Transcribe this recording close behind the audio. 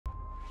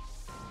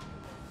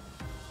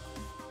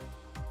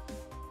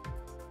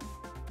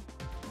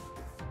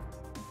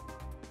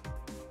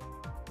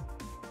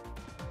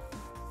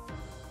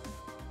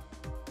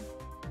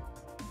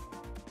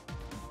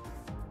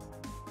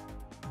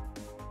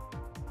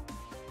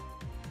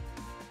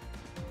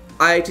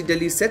IIT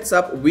Delhi sets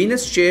up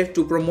Venus Chair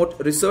to promote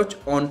research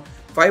on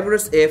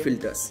fibrous air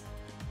filters.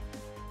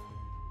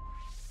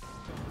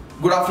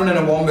 Good afternoon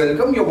and a warm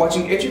welcome. You're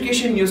watching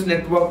Education News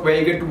Network, where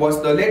you get to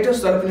watch the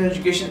latest development in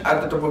education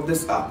at the top of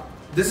this hour.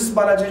 This is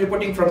Balaji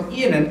reporting from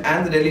ENN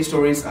and the Delhi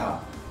Stories Hour.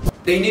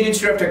 The Indian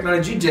Institute of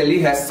Technology, Delhi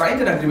has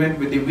signed an agreement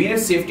with the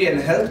Venus Safety and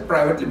Health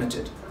Private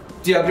Limited.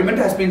 The agreement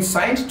has been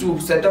signed to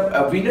set up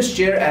a Venus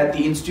Chair at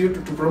the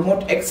Institute to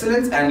promote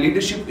excellence and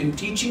leadership in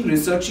teaching,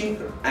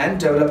 researching and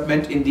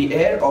development in the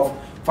area of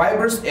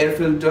fibrous air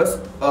filters,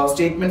 a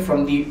statement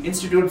from the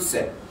Institute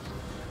said.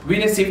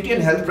 Venus Safety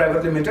and Health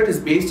Private Limited is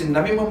based in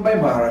Navi Mumbai,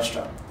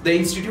 Maharashtra. The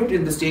institute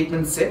in the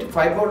statement said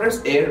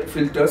fibrous air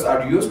filters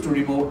are used to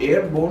remove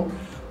airborne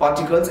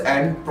particles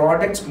and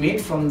products made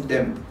from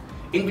them,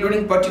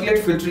 including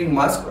particulate filtering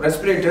masks,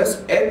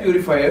 respirators, air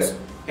purifiers,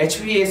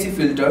 HVAC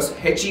filters,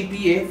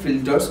 HEPA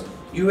filters,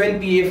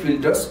 ULPA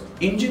filters,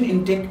 engine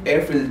intake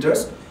air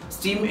filters,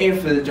 steam air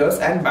filters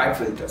and bag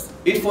filters.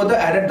 It further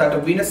added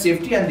that Venus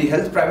Safety and the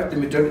Health Private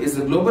Limited is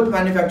a global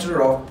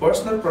manufacturer of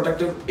personal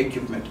protective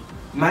equipment.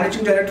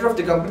 Managing Director of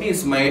the company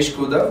is Mahesh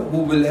Kudav, who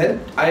will help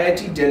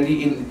IIT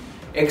Delhi in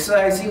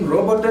exercising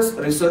robust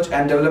research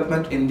and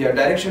development in their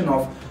direction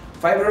of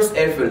fibrous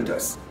air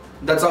filters.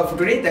 That's all for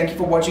today. Thank you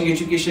for watching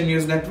Education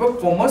News Network.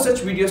 For more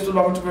such videos, to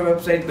log on to our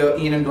website,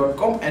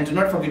 theenn.com, and do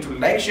not forget to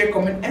like, share,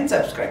 comment and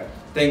subscribe.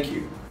 Thank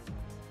you.